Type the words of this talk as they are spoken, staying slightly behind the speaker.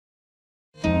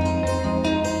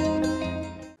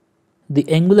The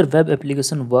Angular web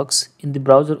application works in the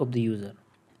browser of the user,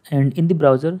 and in the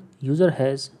browser user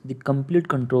has the complete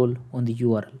control on the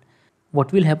URL.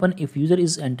 What will happen if user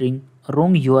is entering a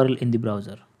wrong URL in the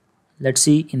browser? Let's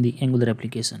see in the Angular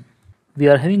application. We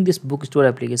are having this bookstore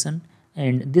application,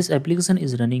 and this application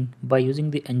is running by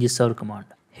using the ngserver command.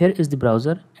 Here is the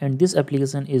browser, and this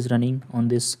application is running on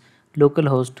this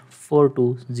localhost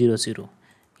 4200.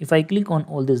 If I click on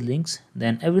all these links,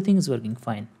 then everything is working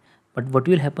fine. But what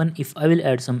will happen if I will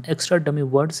add some extra dummy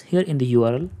words here in the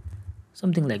URL?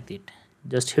 Something like that.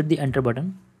 Just hit the enter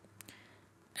button,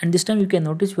 and this time you can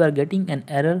notice we are getting an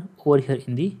error over here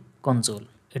in the console.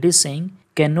 It is saying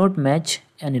cannot match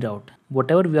any route.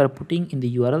 Whatever we are putting in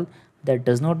the URL, that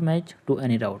does not match to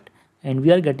any route, and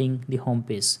we are getting the home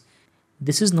page.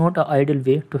 This is not an ideal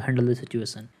way to handle the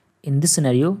situation. In this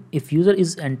scenario, if user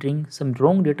is entering some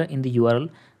wrong data in the URL,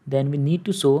 then we need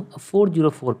to show a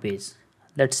 404 page.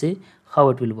 Let's say how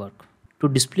it will work. To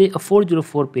display a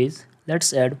 404 page,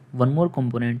 let's add one more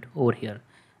component over here,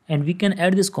 and we can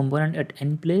add this component at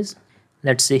any place.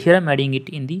 Let's say here I'm adding it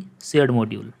in the shared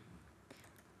module.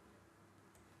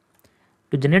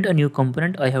 To generate a new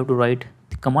component, I have to write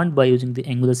the command by using the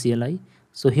Angular CLI.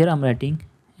 So here I'm writing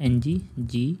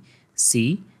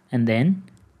ng-gc and then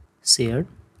shared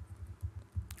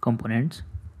components.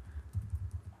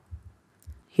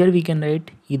 Here we can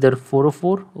write either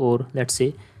 404 or let's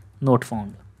say not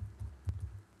found.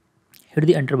 Hit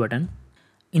the enter button.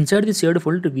 Inside the shared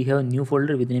folder we have a new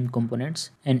folder with the name components,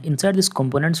 and inside this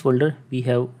components folder we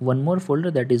have one more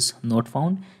folder that is not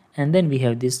found, and then we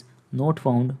have this not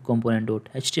found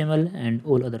component.html and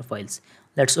all other files.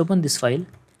 Let's open this file,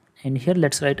 and here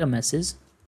let's write a message.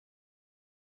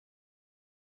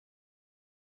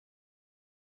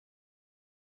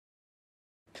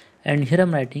 And here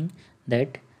I'm writing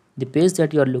that the page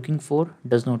that you are looking for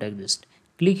does not exist.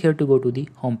 Click here to go to the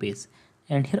home page,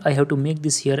 and here I have to make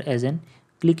this here as an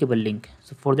clickable link.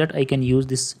 So for that I can use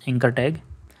this anchor tag,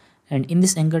 and in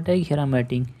this anchor tag here I'm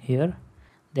writing here,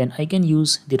 then I can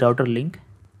use the router link.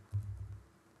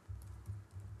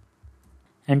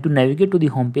 And to navigate to the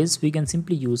home page, we can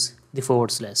simply use the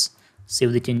 /.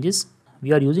 Save the changes.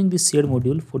 We are using this shared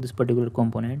module for this particular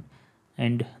component.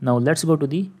 And now let's go to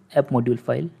the app module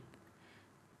file.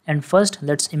 And first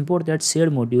let's import that shared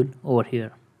module over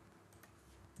here.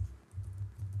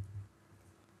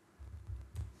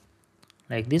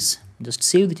 Like this. Just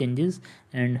save the changes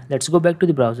and let's go back to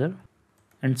the browser.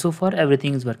 And so far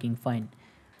everything is working fine.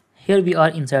 Here we are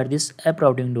inside this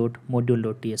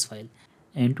app-routing.module.ts file.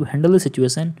 And to handle the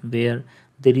situation where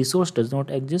the resource does not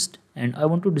exist and I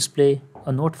want to display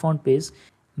a not found page,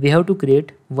 we have to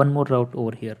create one more route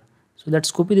over here. So let's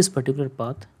copy this particular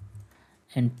path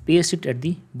and paste it at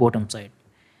the bottom side.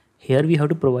 Here we have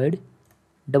to provide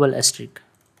double asterisk.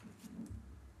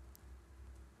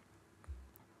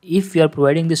 If we are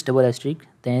providing this double asterisk,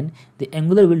 then the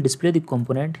Angular will display the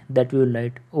component that we will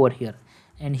write over here.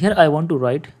 And here I want to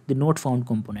write the not found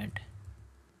component.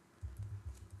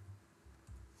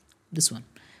 This one.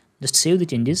 Just save the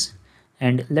changes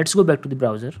and let's go back to the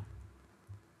browser,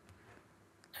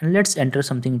 and let's enter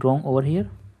something wrong over here.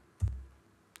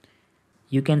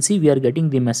 You can see we are getting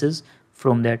the message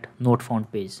from that not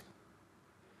found page.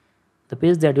 The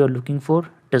page that you are looking for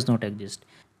does not exist.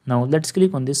 Now let's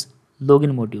click on this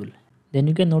login module. Then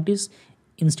you can notice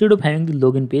instead of having the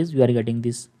login page, we are getting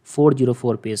this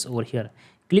 404 page over here.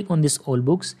 Click on this all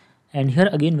books, and here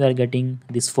again we are getting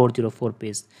this 404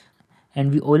 page.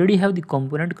 And we already have the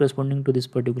component corresponding to this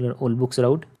particular all books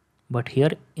route, but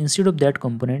here instead of that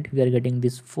component we are getting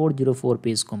this 404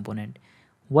 page component.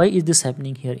 Why is this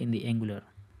happening here in the Angular?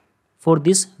 For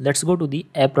this, let's go to the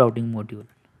app routing module,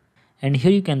 and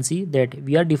here you can see that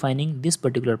we are defining this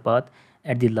particular path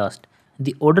at the last.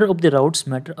 The order of the routes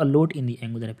matter a lot in the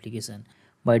Angular application.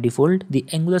 By default, the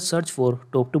Angular search for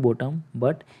top to bottom,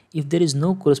 but if there is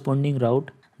no corresponding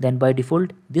route, then by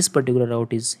default this particular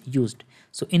route is used.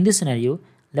 So in this scenario,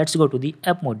 let's go to the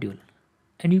app module,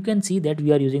 and you can see that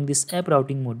we are using this app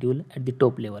routing module at the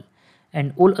top level,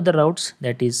 and all other routes,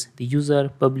 that is the user,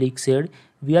 public, shared,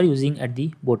 we are using at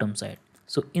the bottom side.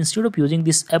 So instead of using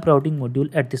this app routing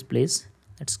module at this place,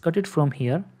 let's cut it from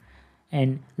here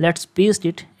and let's paste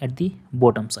it at the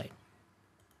bottom side.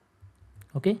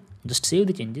 Okay, just save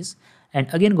the changes and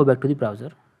again go back to the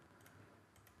browser.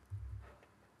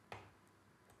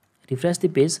 Refresh the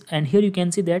page, and here you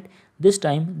can see that this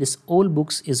time this all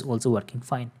books is also working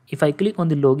fine. If I click on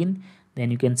the login,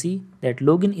 then you can see that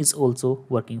login is also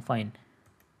working fine.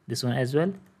 This one as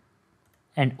well,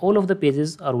 and all of the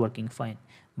pages are working fine.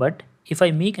 But if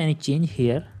I make any change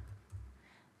here,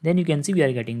 then you can see we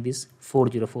are getting this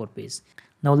 404 page.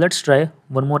 Now let's try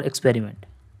one more experiment,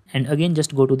 and again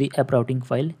just go to the app routing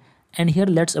file, and here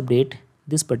let's update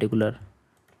this particular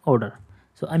order.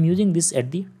 So I'm using this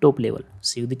at the top level.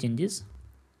 Save the changes,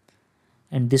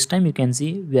 and this time you can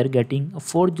see we are getting a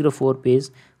 404 page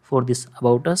for this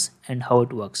about us and how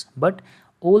it works, but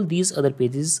all these other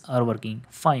pages are working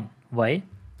fine. Why?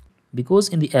 Because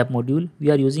in the app module we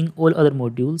are using all other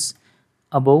modules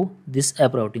above this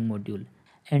app routing module,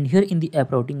 and here in the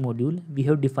app routing module we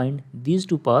have defined these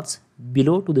two paths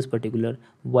below to this particular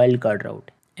wildcard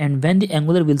route, and when the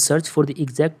Angular will search for the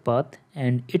exact path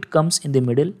and it comes in the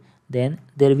middle, then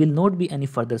there will not be any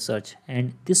further search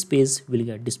and this page will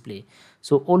get display.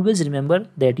 So always remember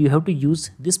that you have to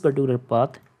use this particular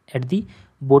path at the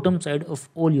bottom side of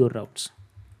all your routes.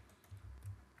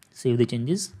 Save the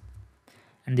changes,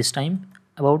 and this time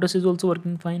about us is also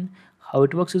working fine, how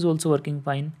it works is also working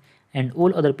fine, and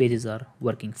all other pages are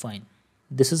working fine.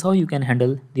 This is how you can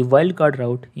handle the wildcard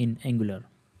route in Angular.